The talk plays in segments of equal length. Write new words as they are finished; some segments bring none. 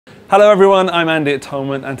Hello everyone, I'm Andy at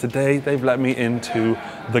Thomann, and today they've let me into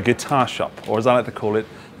the guitar shop, or as I like to call it,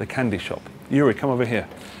 the candy shop. Yuri, come over here.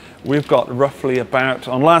 We've got roughly about,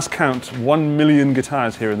 on last count, 1 million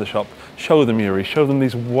guitars here in the shop. Show them, Yuri, show them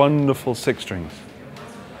these wonderful 6-strings.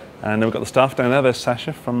 And then we've got the staff down there. There's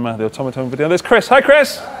Sasha from the Automaton video. There's Chris. Hi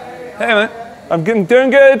Chris! Hey man, I'm doing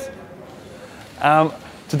good.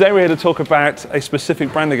 Today we're here to talk about a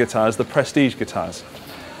specific brand of guitars, the Prestige guitars.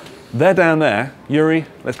 They're down there. Yuri,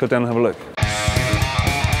 let's go down and have a look.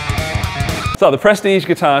 So the Prestige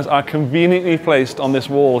guitars are conveniently placed on this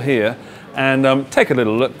wall here, and take a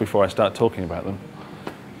little look before I start talking about them.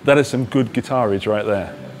 That is some good guitarage right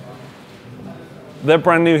there. They're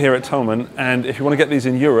brand new here at Thomann, and if you want to get these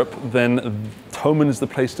in Europe, then Thomann is the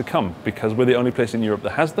place to come because we're the only place in Europe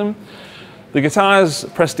that has them. The guitars,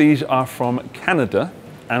 Prestige, are from Canada,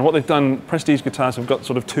 and what they've done, Prestige guitars have got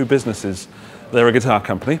sort of two businesses. They're a guitar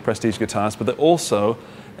company, Prestige Guitars, but they're also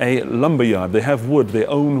a lumberyard. They have wood, they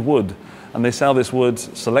own wood, and they sell this wood,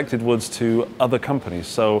 selected woods, to other companies.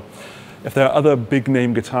 So if there are other big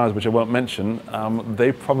name guitars, which I won't mention,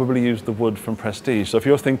 they probably use the wood from Prestige. So if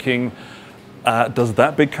you're thinking, does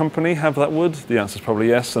that big company have that wood? The answer is probably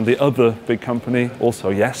yes, and the other big company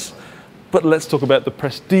also yes. But let's talk about the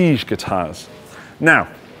Prestige guitars. Now,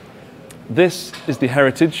 this is the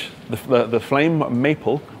Heritage, the flame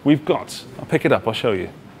maple. We've got, I'll pick it up, I'll show you.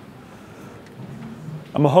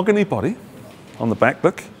 A mahogany body on the back,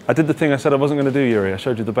 look. I did the thing I said I wasn't going to do, Yuri. I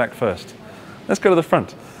showed you the back first. Let's go to the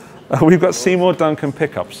front. We've got Seymour Duncan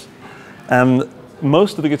pickups. And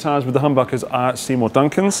most of the guitars with the humbuckers are Seymour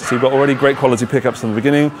Duncans, so you've got already great quality pickups from the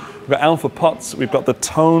beginning. We've got Alpha Pots, we've got the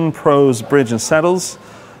Tone Pros bridge and saddles.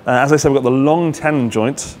 As I said, we've got the long tenon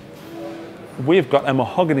joint. We've got a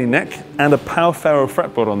mahogany neck and a Power Ferro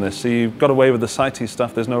fretboard on this, so you've got away with the CITES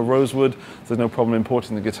stuff. There's no rosewood, there's no problem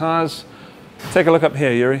importing the guitars. Take a look up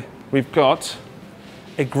here, Yuri. We've got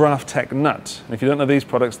a Graphtec nut. And if you don't know these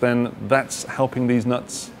products, then that's helping these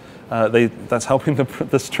nuts. That's helping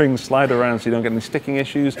the strings slide around so you don't get any sticking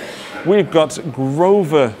issues. We've got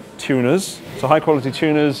Grover tuners, so high quality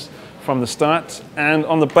tuners from the start, and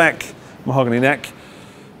on the back, mahogany neck.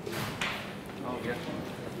 Oh yeah,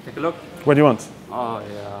 take a look. What do you want? Oh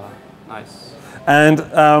yeah, nice. And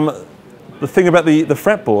the thing about the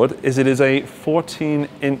fretboard is it is a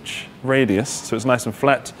 14-inch radius, so it's nice and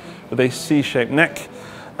flat with a C-shaped neck.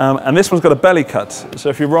 And this one's got a belly cut, so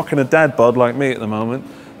if you're rocking a dad bod like me at the moment,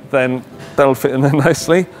 then that'll fit in there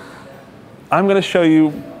nicely. I'm going to show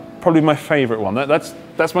you probably my favorite one.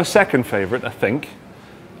 That's my second favorite, I think.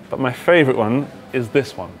 But my favorite one is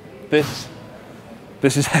this one. This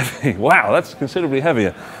is heavy. Wow, that's considerably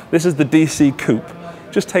heavier. This is the DC Coupe.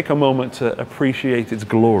 Just take a moment to appreciate its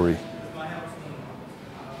glory.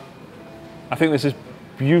 I think this is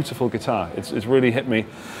beautiful guitar. It's really hit me.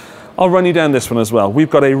 I'll run you down this one as well. We've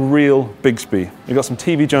got a real Bigsby. We've got some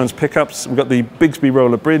TV Jones pickups. We've got the Bigsby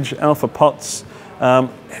roller bridge, Alpha Pots. God,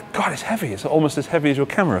 it's heavy. It's almost as heavy as your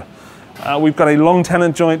camera. We've got a long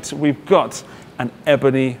tenon joint. We've got an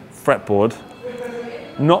ebony fretboard.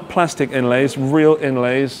 Not plastic inlays, real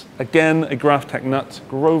inlays. Again, a Graphtec nut,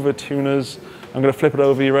 Grover tuners. I'm going to flip it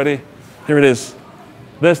over. You ready? Here it is.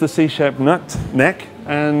 There's the C-shaped nut neck,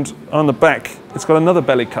 and on the back, it's got another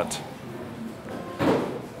belly cut.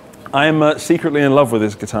 I am secretly in love with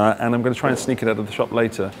this guitar, and I'm going to try and sneak it out of the shop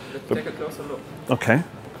later. Let's take a closer look. Okay.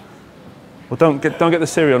 Well, don't get the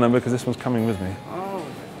serial number because this one's coming with me. Oh.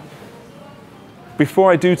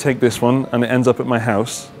 Before I do take this one and it ends up at my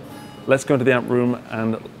house, let's go into the amp room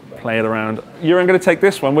and play it around. I'm going to take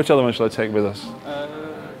this one. Which other one shall I take with us?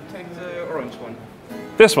 Take the orange one.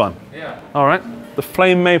 This one? Yeah. All right. The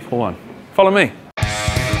flame maple one. Follow me.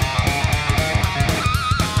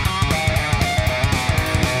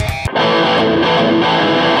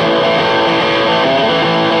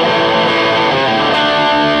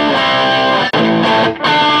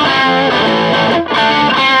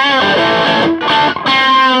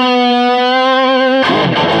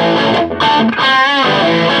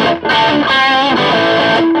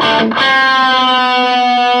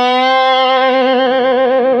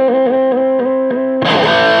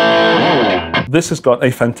 This has got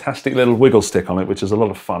a fantastic little wiggle stick on it, which is a lot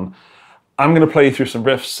of fun. I'm going to play you through some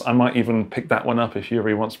riffs. I might even pick that one up if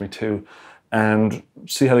Yuri wants me to, and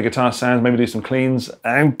see how the guitar sounds, maybe do some cleans,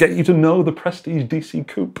 and get you to know the Prestige DC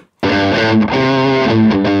Coupe.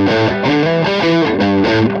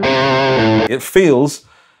 It feels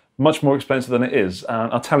much more expensive than it is,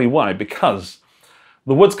 and I'll tell you why. Because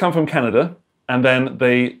the woods come from Canada, and then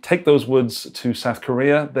they take those woods to South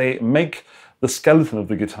Korea. They make the skeleton of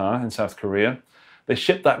the guitar in South Korea. They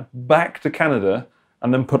ship that back to Canada,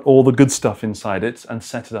 and then put all the good stuff inside it and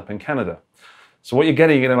set it up in Canada. So what you're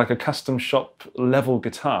getting like a custom shop level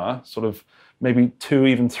guitar, sort of maybe 2,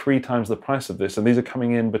 even 3 times the price of this. And these are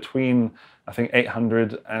coming in between, I think,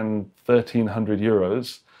 800 and 1,300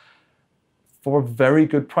 euros for a very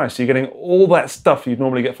good price. So you're getting all that stuff you'd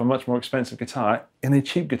normally get for a much more expensive guitar in a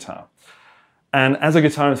cheap guitar. And as a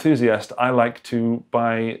guitar enthusiast, I like to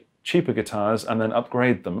buy cheaper guitars and then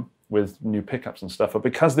upgrade them with new pickups and stuff. But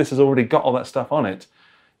because this has already got all that stuff on it,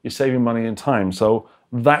 you're saving money and time. So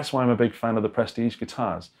that's why I'm a big fan of the Prestige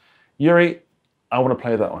guitars. Yuri, I want to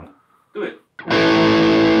play that one. Do it.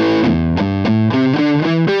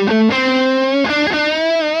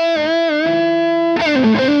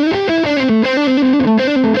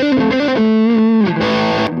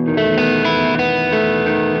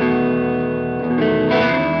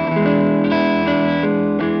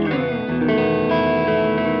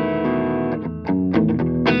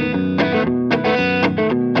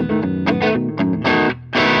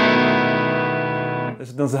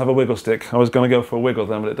 This doesn't have a wiggle stick. I was going to go for a wiggle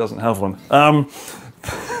then, but it doesn't have one.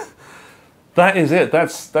 That is it.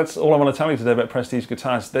 That's all I want to tell you today about Prestige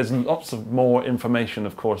guitars. There's lots of more information,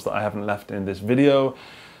 of course, that I haven't left in this video.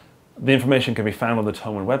 The information can be found on the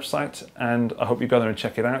Thomann website, and I hope you go there and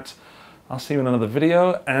check it out. I'll see you in another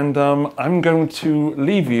video, and I'm going to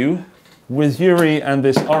leave you with Yuri and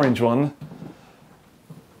this orange one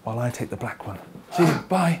while I take the black one. See you.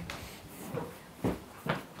 Bye.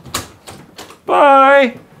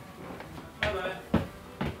 Bye.